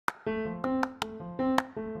Hey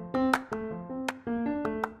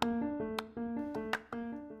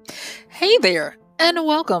there, and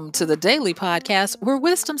welcome to the daily podcast where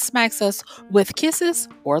wisdom smacks us with kisses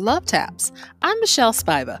or love taps. I'm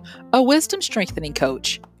MichelleSpiva, a wisdom strengthening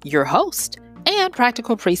coach, your host, and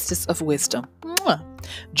practical priestess of wisdom. Mwah.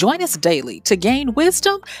 Join us daily to gain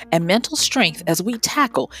wisdom and mental strength as we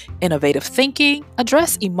tackle innovative thinking,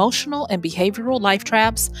 address emotional and behavioral life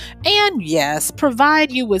traps, and yes,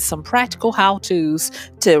 provide you with some practical how-tos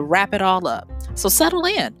to wrap it all up. So settle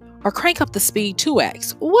in or crank up the speed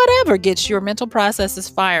 2x, whatever gets your mental processes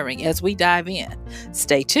firing as we dive in.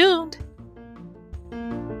 Stay tuned.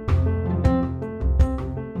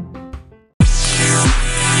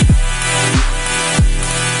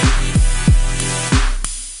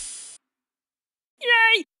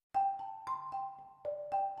 Yay!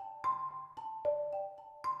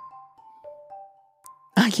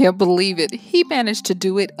 I can't believe it. He managed to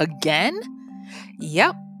do it again?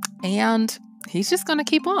 Yep. And he's just going to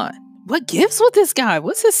keep on. What gives with this guy?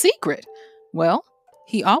 What's his secret? Well,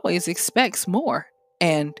 he always expects more,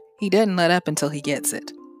 and he doesn't let up until he gets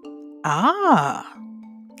it. Ah.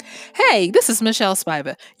 Hey, this is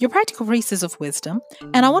MichelleSpiva, your practical priestess of wisdom,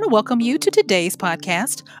 and I want to welcome you to today's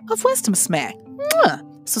podcast of Wisdom Smack.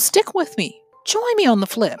 Mwah! So stick with me. Join me on the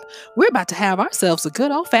flip. We're about to have ourselves a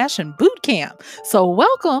good old-fashioned boot camp. So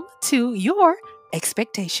welcome to your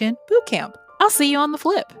expectation boot camp. I'll see you on the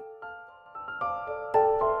flip.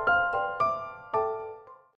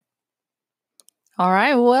 All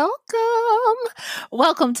right, welcome.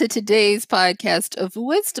 Welcome to today's podcast of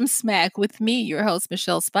Wisdom Smack with me, your host,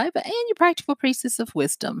 MichelleSpiva, and your practical priestess of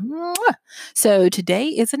wisdom. Mwah. So today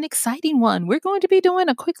is an exciting one. We're going to be doing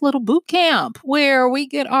a quick little boot camp where we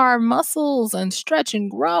get our muscles and stretch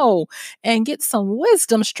and grow and get some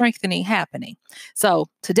wisdom strengthening happening. So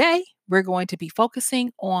today we're going to be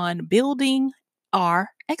focusing on building our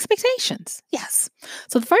expectations. Yes.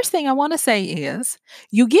 So the first thing I want to say is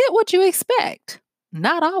you get what you expect,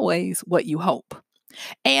 not always what you hope.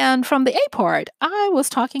 And from the A part, I was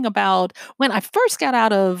talking about when I first got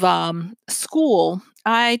out of school,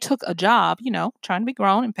 I took a job, trying to be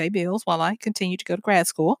grown and pay bills while I continued to go to grad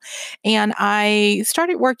school. And I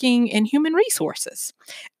started working in human resources.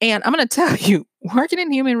 And I'm going to tell you, working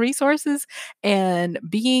in human resources and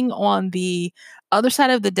being on the other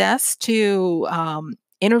side of the desk to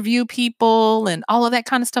interview people and all of that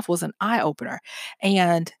kind of stuff was an eye opener.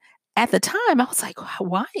 And at the time, I was like,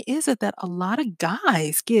 why is it that a lot of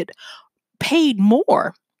guys get paid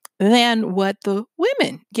more than what the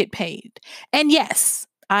women get paid? And yes,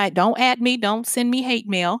 I don't add me, don't send me hate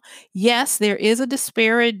mail. Yes, there is a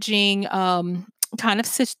disparaging kind of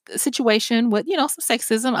situation with, some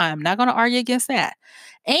sexism. I'm not going to argue against that.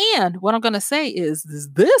 And what I'm going to say is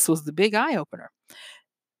this was the big eye opener.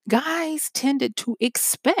 Guys tended to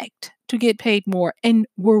expect to get paid more and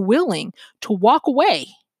were willing to walk away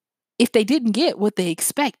if they didn't get what they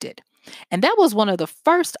expected. And that was one of the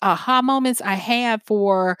first aha moments I had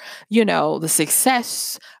for, the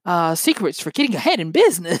success secrets for getting ahead in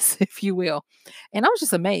business, if you will. And I was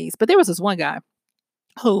just amazed. But there was this one guy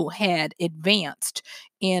who had advanced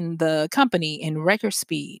in the company in record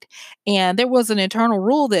speed. And there was an internal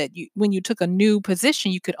rule that when you took a new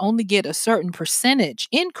position, you could only get a certain percentage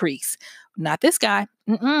increase. Not this guy.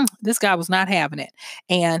 This guy was not having it.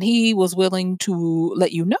 And he was willing to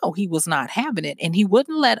let you know he was not having it. And he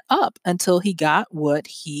wouldn't let up until he got what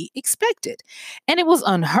he expected. And it was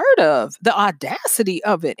unheard of, the audacity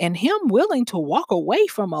of it. And him willing to walk away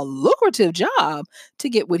from a lucrative job to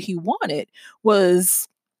get what he wanted was,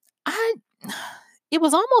 it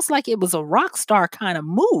was almost like it was a rock star kind of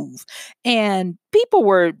move. And people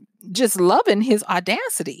were just loving his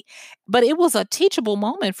audacity. But it was a teachable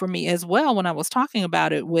moment for me as well when I was talking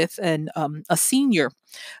about it with a senior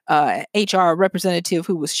HR representative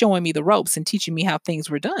who was showing me the ropes and teaching me how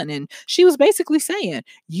things were done. And she was basically saying,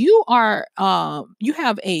 you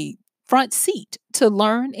have a front seat to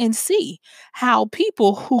learn and see how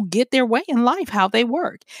people who get their way in life, how they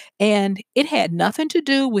work. And it had nothing to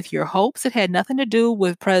do with your hopes. It had nothing to do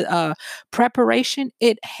with preparation.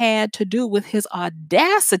 It had to do with his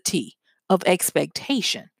audacity of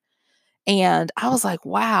expectation. And I was like,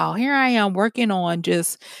 wow, here I am working on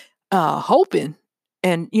just hoping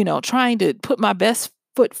and, trying to put my best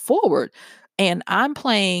foot forward. And I'm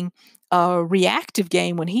playing a reactive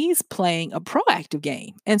game when he's playing a proactive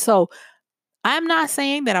game. And so I'm not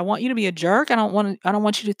saying that I want you to be a jerk. I don't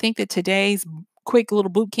want you to think that today's quick little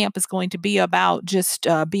boot camp is going to be about just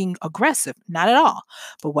being aggressive. Not at all.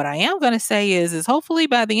 But what I am going to say is hopefully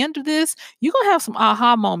by the end of this, you're going to have some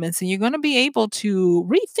aha moments and you're going to be able to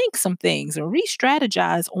rethink some things and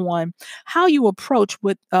re-strategize on how you approach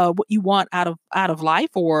what you want out of life,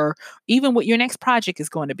 or even what your next project is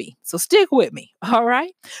going to be. So stick with me. All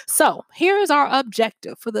right. So here is our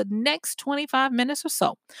objective for the next 25 minutes or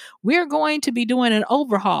so. We're going to be doing an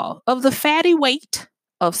overhaul of the fatty weight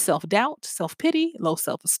of self doubt, self pity, low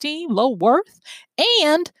self esteem, low worth,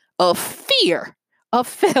 and of fear of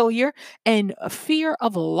failure and a fear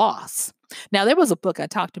of loss. Now, there was a book I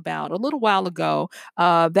talked about a little while ago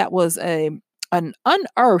that was an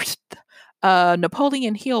unearthed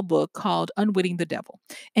Napoleon Hill book called Unwitting the Devil.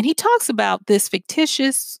 And he talks about this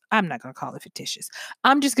fictitious, I'm not going to call it fictitious.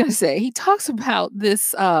 I'm just going to say he talks about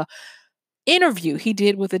this interview he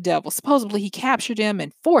did with the devil. Supposedly, he captured him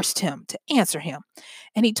and forced him to answer him.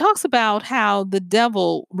 And he talks about how the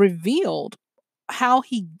devil revealed how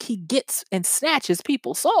he gets and snatches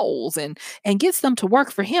people's souls and gets them to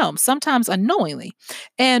work for him, sometimes unknowingly.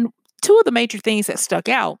 And two of the major things that stuck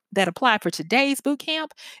out that apply for today's boot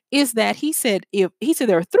camp is that he said there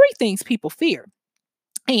are three things people fear.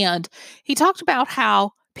 And he talked about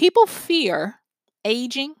how people fear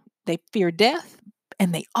aging, they fear death,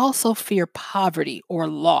 and they also fear poverty or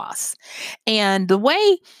loss. And the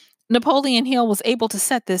way Napoleon Hill was able to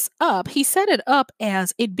set this up, he set it up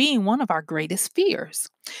as it being one of our greatest fears.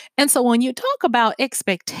 And so when you talk about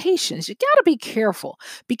expectations, you got to be careful,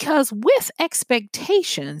 because with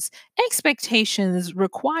expectations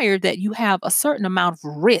require that you have a certain amount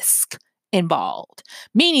of risk involved,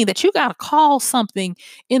 meaning that you got to call something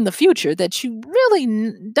in the future that you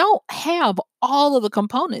really don't have all of the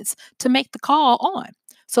components to make the call on.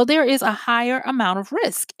 So there is a higher amount of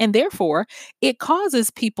risk, and therefore it causes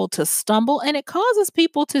people to stumble and it causes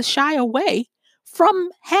people to shy away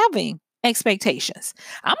from having expectations.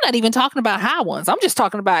 I'm not even talking about high ones. I'm just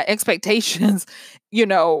talking about expectations,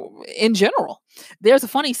 in general. There's a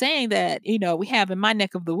funny saying that, we have in my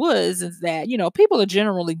neck of the woods is that, people are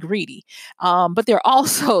generally greedy, but they're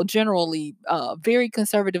also generally very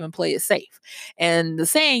conservative and play it safe. And the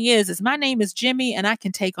saying is my name is Jimmy and I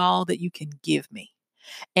can take all that you can give me.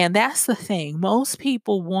 And that's the thing. Most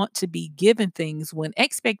people want to be given things when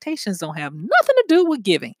expectations don't have nothing to do with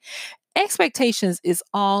giving. Expectations is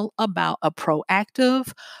all about a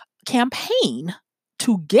proactive campaign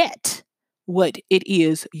to get what it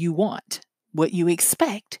is you want. What you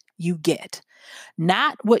expect, you get.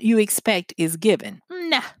 Not what you expect is given.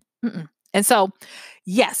 Nah. Mm-mm. And so,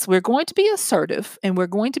 yes, we're going to be assertive and we're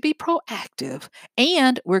going to be proactive,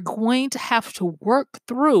 and we're going to have to work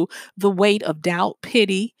through the weight of doubt,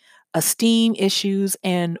 pity, esteem issues,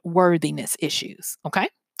 and worthiness issues. Okay.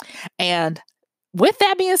 And with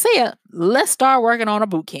that being said, let's start working on a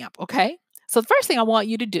boot camp. Okay. So, the first thing I want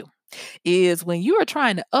you to do is when you are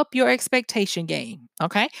trying to up your expectation game,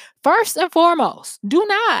 okay? First and foremost, do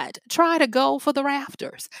not try to go for the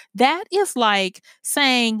rafters. That is like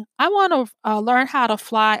saying, I want to learn how to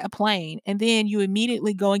fly a plane, and then you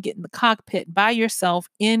immediately go and get in the cockpit by yourself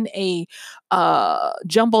in a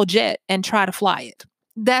jumbo jet and try to fly it.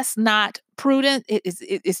 That's not prudent.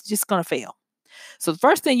 It's just going to fail. So the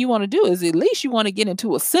first thing you want to do is at least you want to get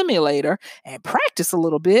into a simulator and practice a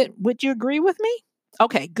little bit. Would you agree with me?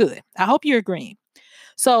 Okay, good. I hope you're agreeing.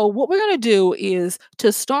 So what we're going to do is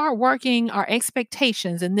to start working our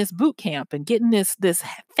expectations in this boot camp and getting this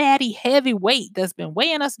fatty, heavy weight that's been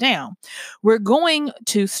weighing us down. We're going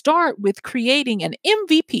to start with creating an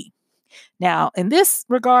MVP. Now, in this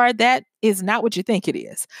regard, that is not what you think it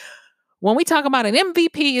is. When we talk about an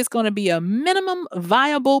MVP, it's going to be a minimum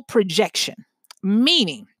viable projection,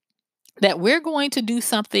 meaning that we're going to do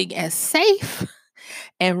something as safe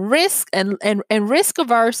and risk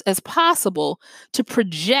averse as possible to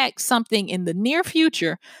project something in the near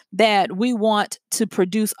future that we want to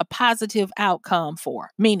produce a positive outcome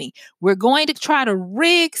for. Meaning, we're going to try to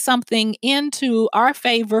rig something into our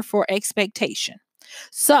favor for expectation.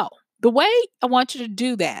 So, the way I want you to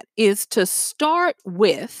do that is to start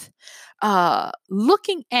with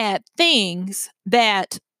looking at things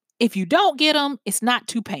that if you don't get them, it's not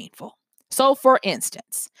too painful. So, for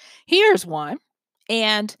instance, here's one.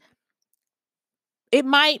 And it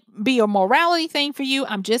might be a morality thing for you.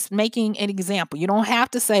 I'm just making an example. You don't have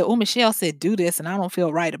to say, oh, Michelle said do this and I don't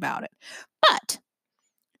feel right about it. But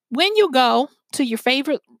when you go to your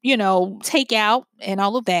favorite, takeout and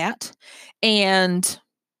all of that, and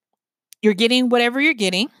you're getting whatever you're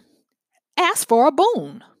getting, ask for a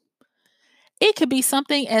boon. It could be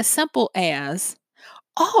something as simple as,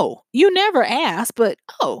 oh, you never asked, but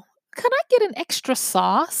oh, could I get an extra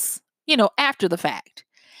sauce? after the fact,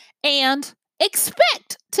 and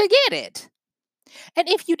expect to get it. And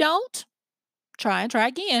if you don't, try and try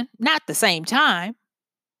again. Not the same time,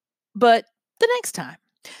 but the next time.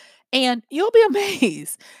 And you'll be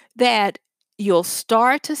amazed that you'll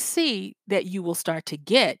start to see that you will start to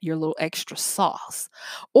get your little extra sauce.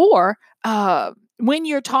 Or when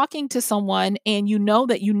you're talking to someone and you know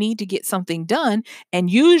that you need to get something done,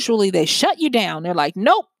 and usually they shut you down. They're like,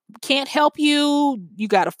 nope, can't help you. You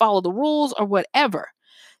got to follow the rules or whatever.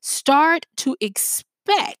 Start to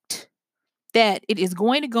expect that it is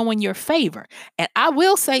going to go in your favor. And I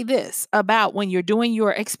will say this about when you're doing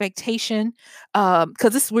your expectation,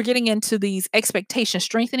 because we're getting into these expectation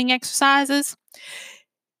strengthening exercises.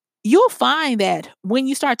 You'll find that when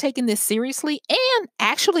you start taking this seriously and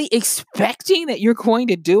actually expecting that you're going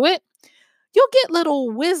to do it, you'll get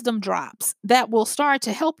little wisdom drops that will start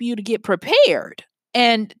to help you to get prepared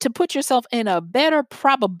and to put yourself in a better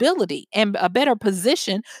probability and a better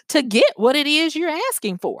position to get what it is you're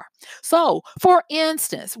asking for. So, for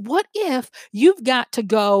instance, what if you've got to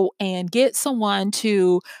go and get someone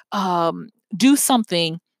to do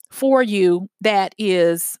something for you that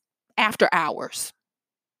is after hours?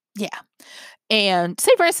 Yeah. And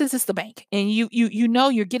say, for instance, it's the bank, and you know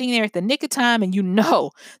you're getting there at the nick of time, and you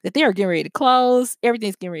know that they're getting ready to close,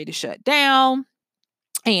 everything's getting ready to shut down.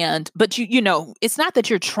 But it's not that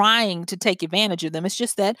you're trying to take advantage of them. It's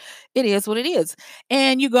just that it is what it is.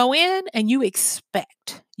 And you go in and you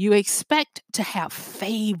expect to have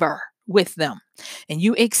favor with them, and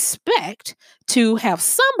you expect to have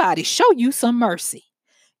somebody show you some mercy.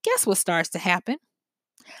 Guess what starts to happen?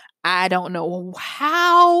 I don't know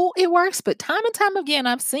how it works, but time and time again,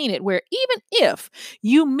 I've seen it where even if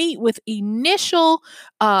you meet with initial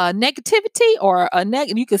negativity or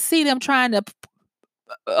you can see them trying to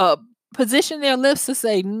position their lips to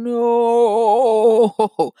say no,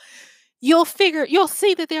 you'll see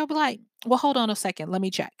that they'll be like, well, hold on a second, let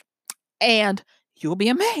me check. And you'll be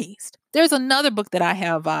amazed. There's another book that I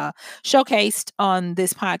have showcased on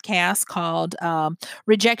this podcast called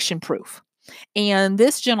Rejection Proof. And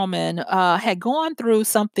this gentleman had gone through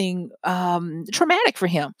something traumatic for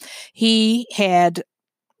him. He had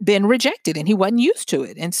been rejected and he wasn't used to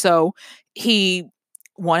it. And so he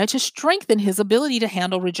wanted to strengthen his ability to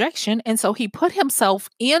handle rejection. And so he put himself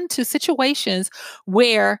into situations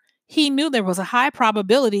where he knew there was a high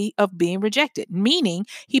probability of being rejected, meaning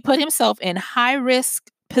he put himself in high risk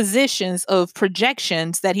positions of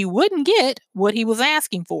projections that he wouldn't get what he was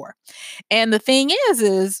asking for. And the thing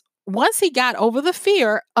is once he got over the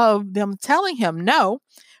fear of them telling him no,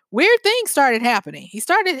 weird things started happening. He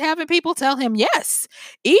started having people tell him yes,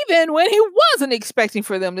 even when he wasn't expecting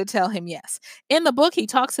for them to tell him yes. In the book, he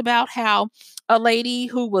talks about how a lady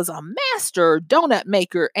who was a master donut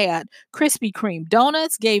maker at Krispy Kreme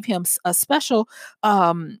Donuts gave him a special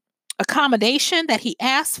accommodation that he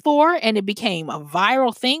asked for, and it became a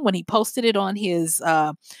viral thing when he posted it on his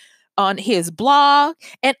blog.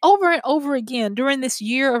 And over again during this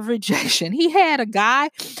year of rejection, he had a guy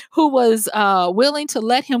who was willing to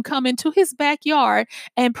let him come into his backyard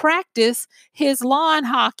and practice his lawn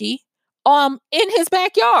hockey in his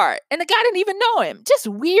backyard. And the guy didn't even know him. Just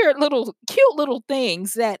weird little cute little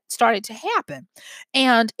things that started to happen.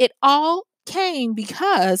 And it all came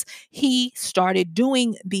because he started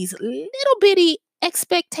doing these little bitty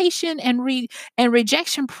expectation and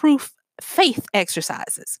rejection proof faith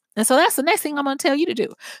exercises. And so that's the next thing I'm going to tell you to do.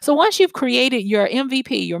 So once you've created your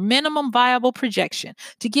MVP, your minimum viable projection,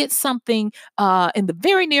 to get something in the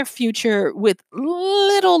very near future with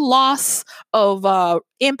little loss of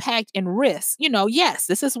impact and risk, yes,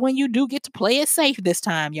 this is when you do get to play it safe this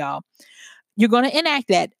time, y'all. You're going to enact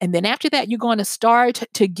that. And then after that, you're going to start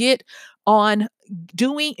to get on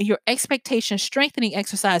doing your expectation strengthening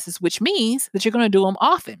exercises, which means that you're going to do them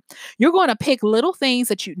often. You're going to pick little things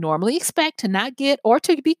that you normally expect to not get or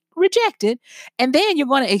to be rejected. And then you're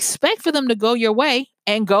going to expect for them to go your way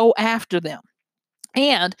and go after them.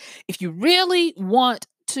 And if you really want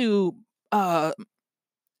to,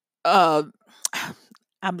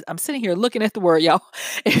 I'm sitting here looking at the word, y'all.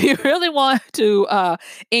 If you really want to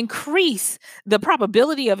increase the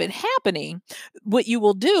probability of it happening, what you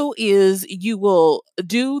will do is you will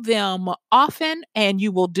do them often, and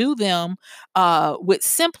you will do them with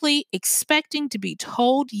simply expecting to be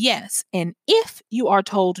told yes. And if you are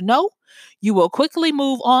told no, you will quickly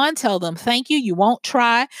move on, tell them thank you. You won't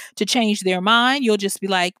try to change their mind. You'll just be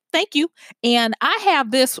like, thank you. And I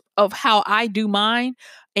have this of how I do mine.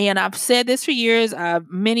 And I've said this for years.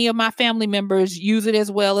 Many of my family members use it as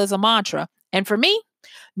well as a mantra. And for me,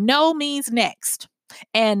 no means next.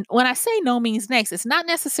 And when I say no means next, it's not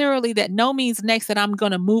necessarily that no means next that I'm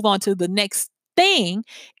going to move on to the next thing.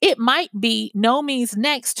 It might be no means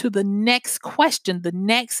next to the next question, the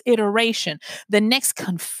next iteration, the next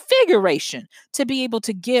configuration to be able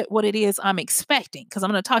to get what it is I'm expecting. Because I'm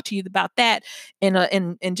going to talk to you about that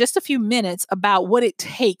in just a few minutes about what it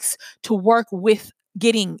takes to work with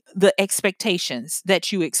getting the expectations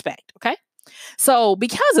that you expect. Okay. So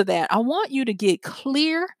because of that, I want you to get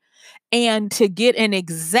clear and to get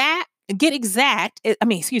exact,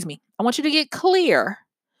 excuse me. I want you to get clear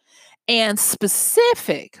and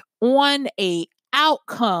specific on a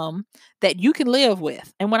outcome that you can live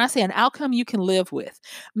with. And when I say an outcome you can live with,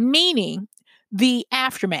 meaning the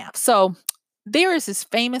aftermath. So there is this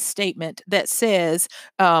famous statement that says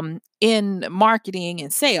in marketing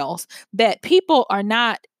and sales that people are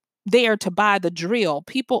not there to buy the drill.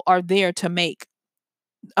 People are there to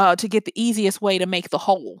get the easiest way to make the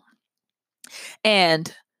hole.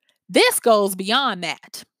 And this goes beyond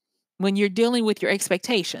that when you're dealing with your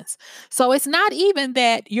expectations. So it's not even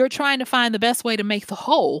that you're trying to find the best way to make the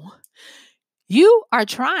whole. You are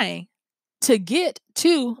trying to get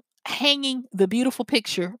to hanging the beautiful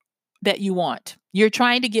picture that you want. You're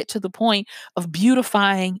trying to get to the point of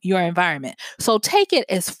beautifying your environment. So take it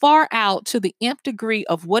as far out to the nth degree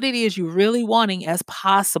of what it is you're really wanting as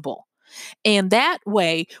possible. And that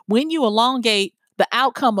way, when you elongate the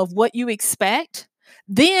outcome of what you expect,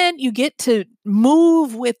 then you get to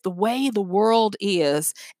move with the way the world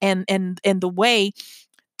is and the way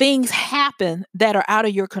things happen that are out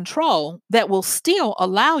of your control that will still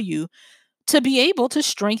allow you to be able to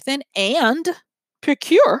strengthen and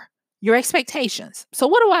procure your expectations. So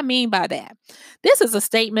what do I mean by that? This is a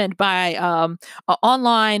statement by an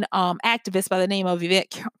online activist by the name of Yvette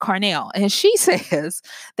Carnell. And she says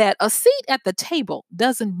that a seat at the table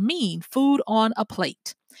doesn't mean food on a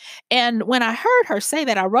plate. And when I heard her say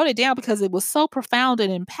that, I wrote it down because it was so profound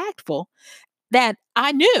and impactful that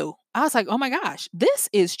I knew. I was like, oh my gosh, this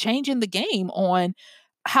is changing the game on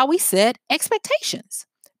how we set expectations.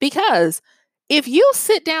 Because if you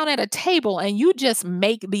sit down at a table and you just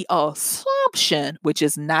make the assumption, which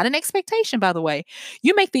is not an expectation, by the way,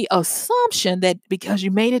 you make the assumption that because you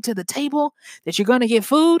made it to the table that you're going to get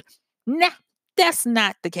food. Nah, that's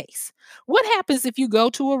not the case. What happens if you go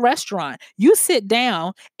to a restaurant, you sit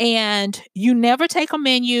down and you never take a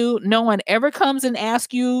menu, no one ever comes and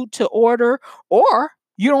asks you to order, or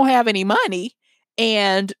you don't have any money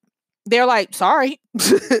and they're like, sorry.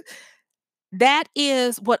 That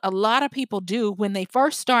is what a lot of people do when they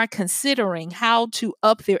first start considering how to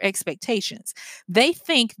up their expectations. They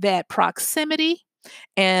think that proximity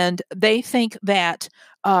and they think that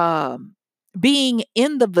being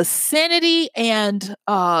in the vicinity and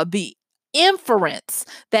the inference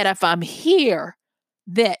that if I'm here,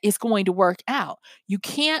 that it's going to work out. You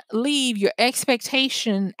can't leave your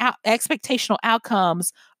expectational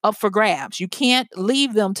outcomes up for grabs. You can't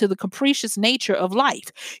leave them to the capricious nature of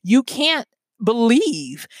life. You can't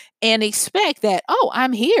believe and expect that, oh,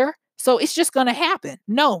 I'm here, so it's just going to happen.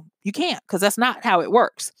 No, you can't, because that's not how it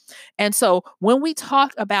works. And so when we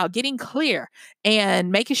talk about getting clear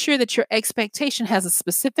and making sure that your expectation has a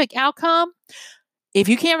specific outcome, if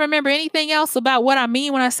you can't remember anything else about what I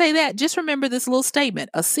mean when I say that, just remember this little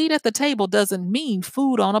statement. A seat at the table doesn't mean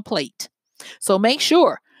food on a plate. So make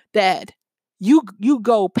sure that you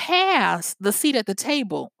go past the seat at the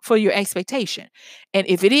table for your expectation. And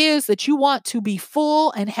if it is that you want to be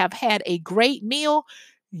full and have had a great meal,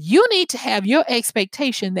 you need to have your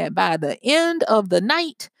expectation that by the end of the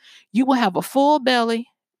night, you will have a full belly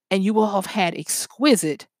and you will have had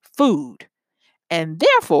exquisite food. And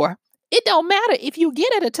therefore, it don't matter if you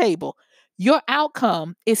get at a table, your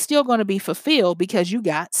outcome is still going to be fulfilled because you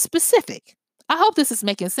got specific. I hope this is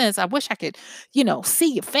making sense. I wish I could,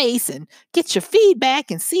 see your face and get your feedback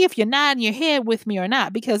and see if you're nodding your head with me or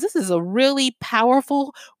not, because this is a really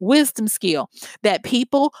powerful wisdom skill that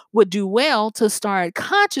people would do well to start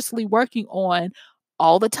consciously working on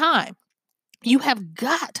all the time. You have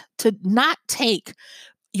got to not take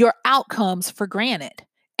your outcomes for granted.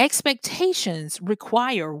 Expectations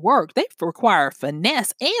require work. They require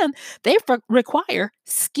finesse and they require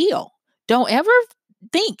skill. Don't ever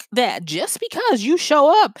think that just because you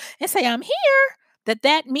show up and say, I'm here,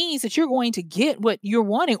 that means that you're going to get what you're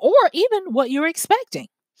wanting or even what you're expecting.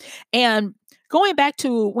 And going back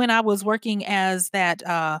to when I was working as that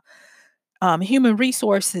human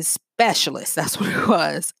resources specialist, that's what it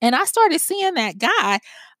was. And I started seeing that guy.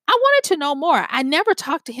 I wanted to know more. I never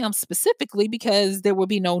talked to him specifically because there would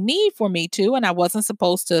be no need for me to, and I wasn't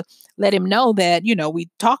supposed to let him know that, we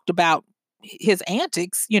talked about his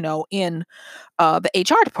antics, in the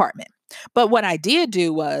HR department. But what I did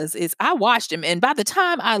do is I watched him, and by the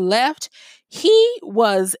time I left, he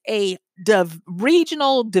was a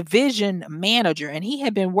regional division manager, and he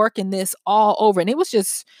had been working this all over. And it was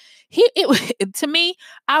just to me,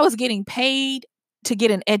 I was getting paid to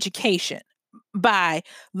get an education by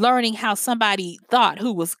learning how somebody thought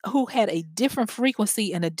who had a different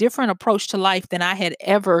frequency and a different approach to life than I had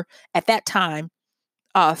ever at that time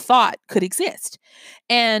thought could exist.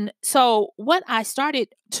 And so what I started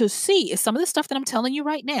to see is some of the stuff that I'm telling you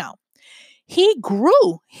right now. He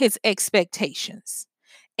grew his expectations,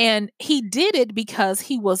 and he did it because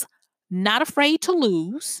he was not afraid to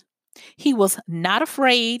lose. He was not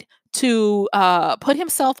afraid to put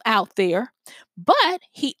himself out there, but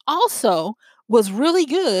he also was really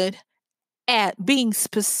good at being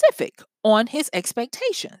specific on his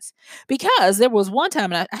expectations. Because there was one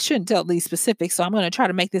time, and I shouldn't tell these specifics, so I'm going to try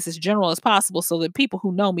to make this as general as possible so that people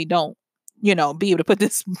who know me don't, be able to put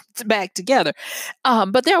this back together.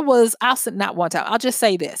 But there was, I'll say not one time, I'll just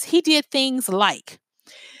say this. He did things like,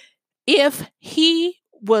 if he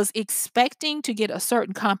was expecting to get a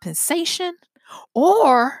certain compensation,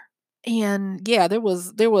 or and yeah, there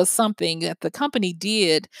was something that the company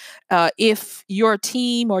did, if your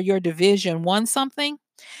team or your division won something,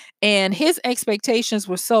 and his expectations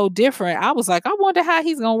were so different. I was like, I wonder how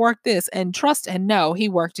he's going to work this. And trust and know he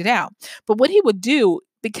worked it out. But what he would do,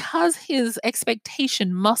 because his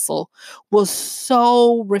expectation muscle was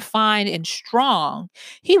so refined and strong,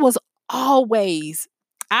 he was always,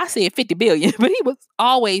 I said 50 billion, but he was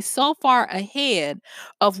always so far ahead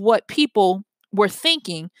of what people were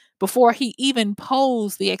thinking before he even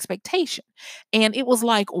posed the expectation. And it was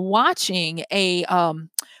like watching a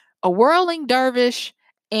whirling dervish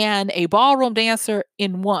and a ballroom dancer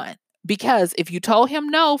in one. Because if you told him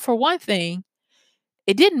no for one thing,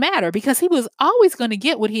 it didn't matter because he was always going to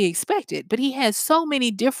get what he expected. But he had so many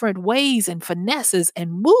different ways and finesses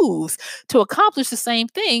and moves to accomplish the same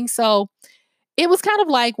thing. So it was kind of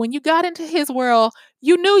like when you got into his world,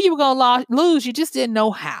 you knew you were going to lose. You just didn't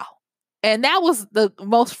know how. And that was the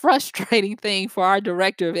most frustrating thing for our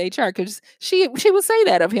director of HR, because she would say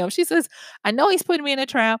that of him. She says, I know he's putting me in a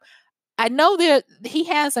trap. I know that he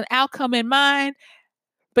has an outcome in mind,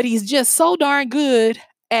 but he's just so darn good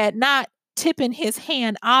at not tipping his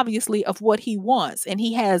hand, obviously, of what he wants. And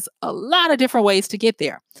he has a lot of different ways to get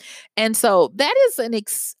there. And so that is an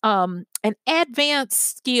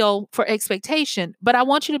advanced skill for expectation, but I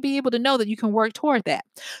want you to be able to know that you can work toward that.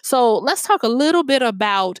 So let's talk a little bit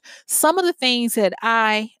about some of the things that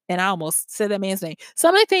and I almost said that man's name,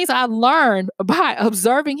 some of the things I learned by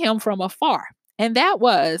observing him from afar. And that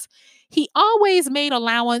was, he always made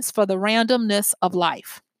allowance for the randomness of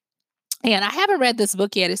life. And I haven't read this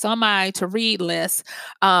book yet. It's on my to read list.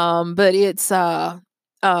 But it's a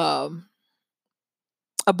book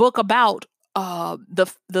about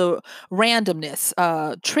the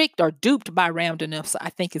randomness, tricked or duped by randomness,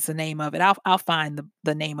 I think is the name of it. I'll find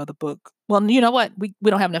the name of the book. Well, you know what? We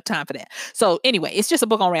don't have enough time for that. So anyway, it's just a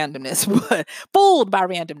book on randomness. But Fooled by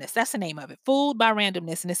Randomness. That's the name of it. Fooled by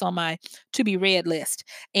Randomness. And it's on my to be read list.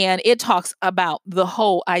 And it talks about the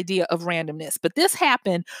whole idea of randomness. But this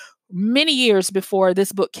happened many years before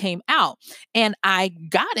this book came out. And I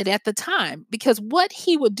got it at the time because what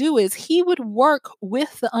he would do is he would work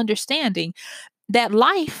with the understanding that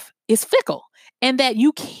life is fickle and that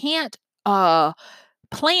you can't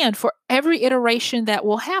plan for every iteration that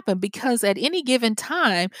will happen, because at any given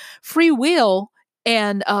time, free will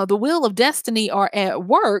and the will of destiny are at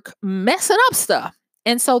work messing up stuff.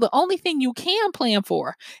 And so the only thing you can plan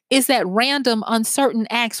for is that random, uncertain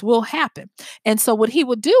acts will happen. And so what he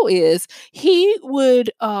would do is he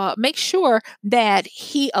would make sure that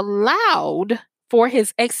he allowed for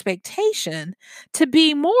his expectation to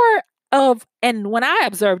be more of, and when I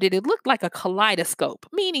observed it, it looked like a kaleidoscope,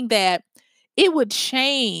 meaning that it would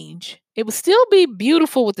change. It would still be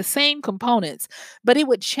beautiful with the same components, but it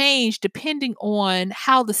would change depending on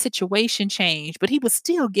how the situation changed, but he would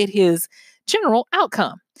still get his general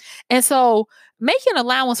outcome. And so making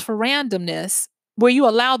allowance for randomness, where you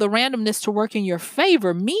allow the randomness to work in your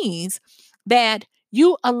favor, means that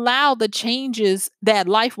you allow the changes that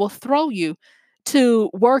life will throw you to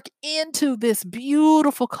work into this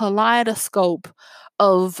beautiful kaleidoscope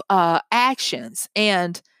of actions.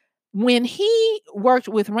 And when he worked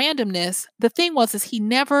with randomness, the thing was is he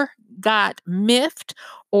never got miffed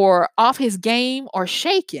or off his game or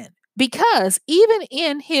shaken, because even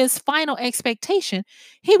in his final expectation,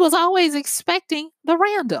 he was always expecting the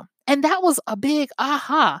random. And that was a big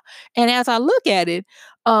aha. And as I look at it,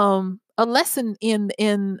 a lesson in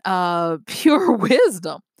pure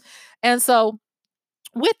wisdom. And so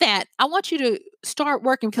with that, I want you to start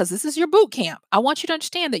working because this is your boot camp. I want you to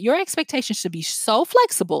understand that your expectations should be so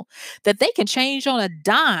flexible that they can change on a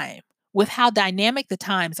dime with how dynamic the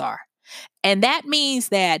times are. And that means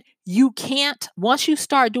that you can't, once you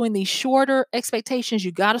start doing these shorter expectations,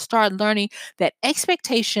 you got to start learning that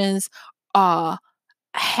expectations uh,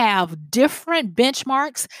 have different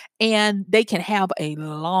benchmarks and they can have a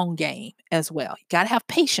long game as well. You got to have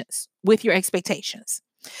patience with your expectations.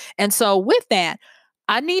 And so with that,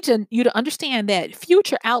 I need you to understand that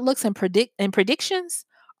future outlooks and predictions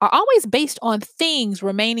are always based on things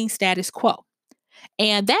remaining status quo.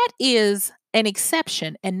 And that is an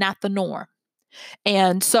exception and not the norm.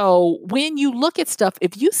 And so when you look at stuff,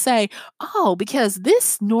 if you say, "Oh, because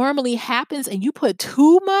this normally happens," and you put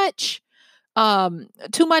too much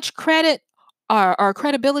credit or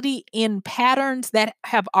credibility in patterns that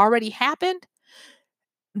have already happened,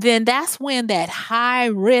 then that's when that high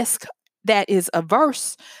risk that is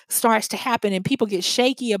averse starts to happen and people get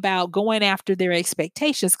shaky about going after their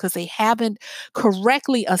expectations because they haven't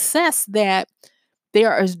correctly assessed that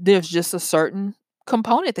there's just a certain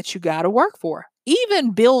component that you got to work for.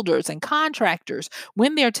 Even builders and contractors,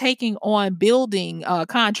 when they're taking on building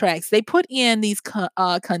contracts, they put in these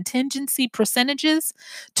contingency percentages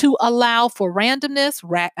to allow for randomness,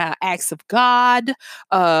 acts of God,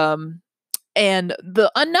 um, and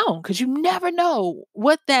the unknown, because you never know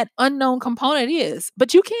what that unknown component is.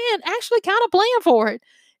 But you can actually kind of plan for it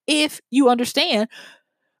if you understand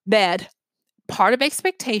that part of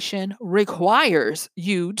expectation requires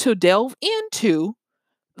you to delve into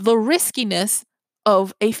the riskiness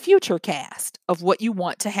of a future cast of what you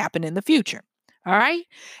want to happen in the future. All right.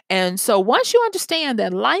 And so once you understand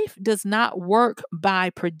that life does not work by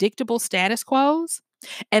predictable status quos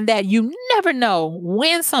and that you never know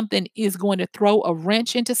when something is going to throw a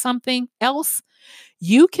wrench into something else,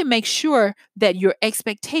 you can make sure that your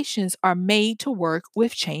expectations are made to work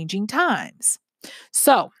with changing times.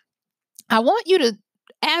 So, I want you to,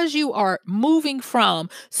 as you are moving from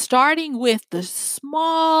starting with the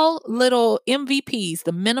small little MVPs,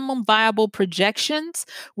 the minimum viable projections,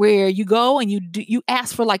 where you go and you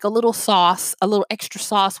ask for like a little sauce, a little extra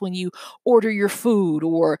sauce when you order your food,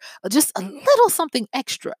 or just a little something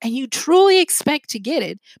extra, and you truly expect to get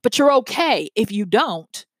it, but you're okay if you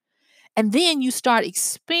don't. And then you start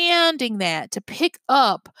expanding that to pick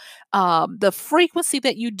up the frequency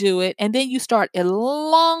that you do it. And then you start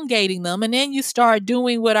elongating them. And then you start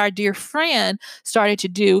doing what our dear friend started to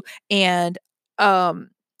do and um,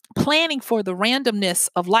 planning for the randomness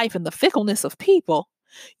of life and the fickleness of people.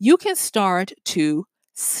 You can start to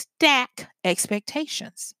stack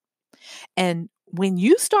expectations. And when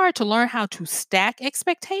you start to learn how to stack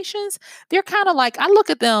expectations, they're kind of like, I look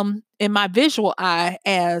at them in my visual eye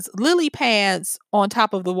as lily pads on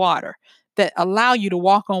top of the water that allow you to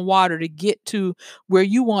walk on water to get to where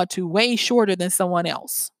you want to way shorter than someone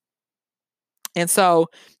else. And so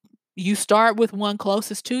you start with one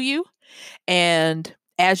closest to you, and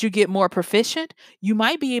as you get more proficient, you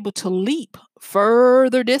might be able to leap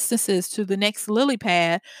further distances to the next lily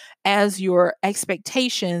pad as your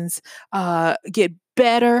expectations get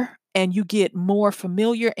better and you get more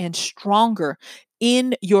familiar and stronger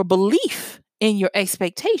in your belief in your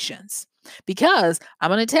expectations. Because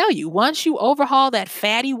I'm going to tell you, once you overhaul that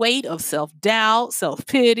fatty weight of self doubt, self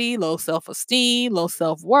pity, low self esteem, low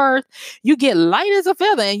self worth, you get light as a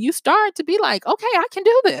feather and you start to be like, okay, I can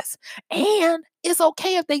do this. And it's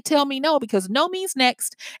okay if they tell me no, because no means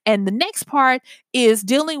next. And the next part is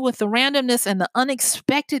dealing with the randomness and the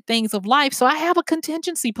unexpected things of life. So I have a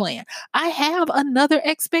contingency plan. I have another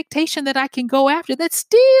expectation that I can go after that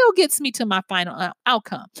still gets me to my final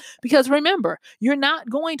outcome. Because remember, you're not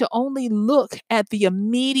going to only look at the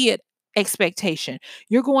immediate expectation.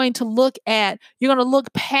 You're going to look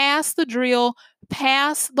past the drill,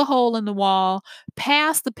 past the hole in the wall,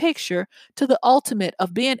 past the picture to the ultimate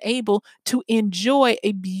of being able to enjoy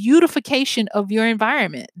a beautification of your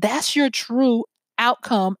environment. That's your true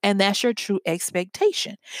outcome and that's your true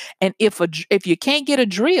expectation. And if you can't get a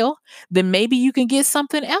drill, then maybe you can get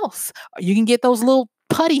something else. You can get those little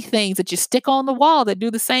putty things that you stick on the wall that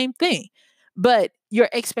do the same thing. But your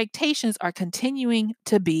expectations are continuing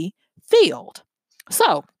to be filled.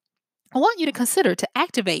 So, I want you to consider to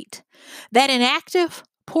activate that inactive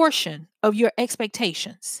portion of your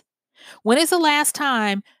expectations. When is the last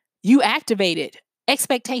time you activated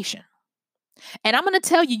expectation? And I'm going to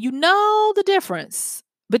tell you, you know the difference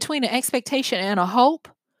between an expectation and a hope.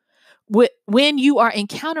 When you are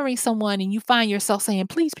encountering someone and you find yourself saying,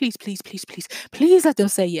 please, please, please, please, please, please let them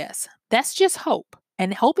say yes. That's just hope.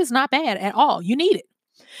 And hope is not bad at all. You need it.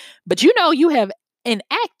 But you know you have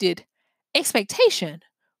enacted Expectation,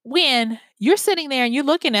 when you're sitting there and you're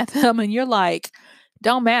looking at them and you're like,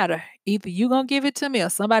 don't matter. Either you going to give it to me or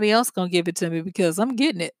somebody else going to give it to me because I'm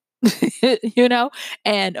getting it,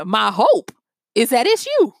 and my hope is that it's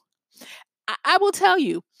you. I will tell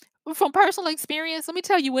you from personal experience, let me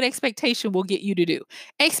tell you what expectation will get you to do.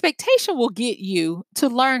 Expectation will get you to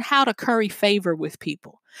learn how to curry favor with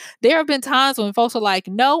people. There have been times when folks are like,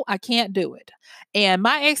 no, I can't do it. And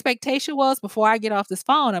my expectation was before I get off this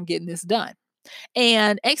phone, I'm getting this done.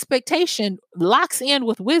 And expectation locks in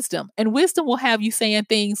with wisdom, and wisdom will have you saying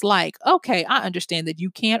things like, okay, I understand that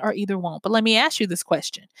you can't or either won't, but let me ask you this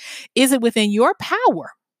question. Is it within your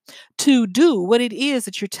power to do what it is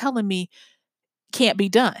that you're telling me can't be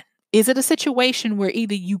done? Is it a situation where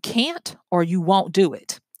either you can't or you won't do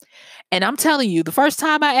it? And I'm telling you, the first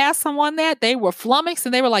time I asked someone that, they were flummoxed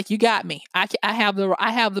and they were like, "You got me. I have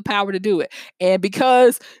the power to do it, and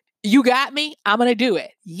because you got me, I'm gonna do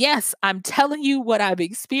it." Yes, I'm telling you what I've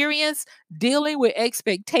experienced dealing with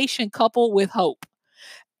expectation coupled with hope,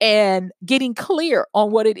 and getting clear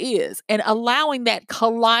on what it is and allowing that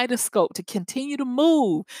kaleidoscope to continue to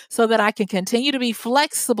move so that I can continue to be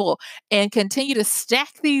flexible and continue to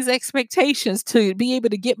stack these expectations to be able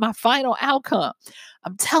to get my final outcome.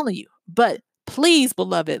 I'm telling you, but please,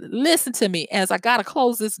 beloved, listen to me as I got to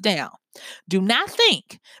close this down. Do not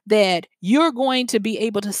think that you're going to be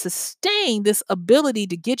able to sustain this ability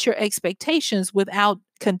to get your expectations without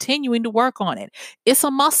continuing to work on it. It's a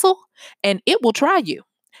muscle and it will try you.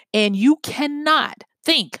 And you cannot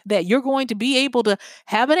think that you're going to be able to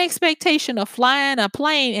have an expectation of flying a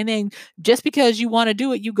plane and then just because you want to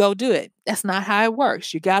do it, you go do it. That's not how it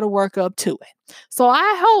works. You got to work up to it. So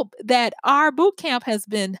I hope that our boot camp has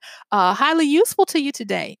been highly useful to you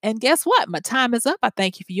today. And guess what? My time is up. I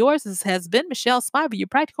thank you for yours. This has been MichelleSpiva, your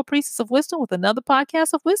practical priestess of wisdom, with another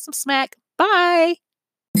podcast of Wisdom Smack. Bye.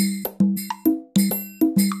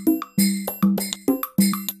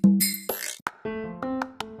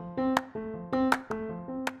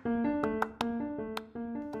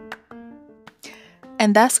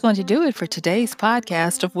 And that's going to do it for today's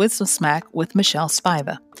podcast of Wisdom Smack with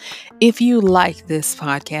MichelleSpiva. If you like this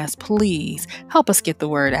podcast, please help us get the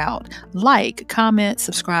word out. Like, comment,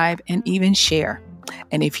 subscribe, and even share.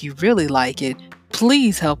 And if you really like it,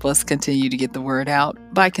 please help us continue to get the word out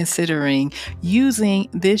by considering using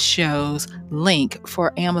this show's link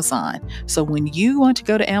for Amazon. So when you want to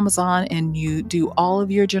go to Amazon and you do all of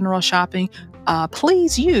your general shopping,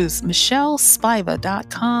 please use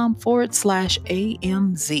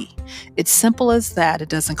michellespivacom/AMZ. It's simple as that. It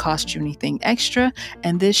doesn't cost you anything extra,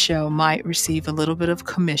 and this show might receive a little bit of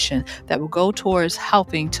commission that will go towards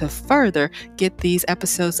helping to further get these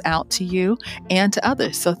episodes out to you and to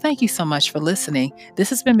others. So thank you so much for listening.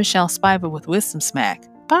 This has been MichelleSpiva with Wisdom Smack.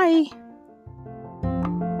 Bye.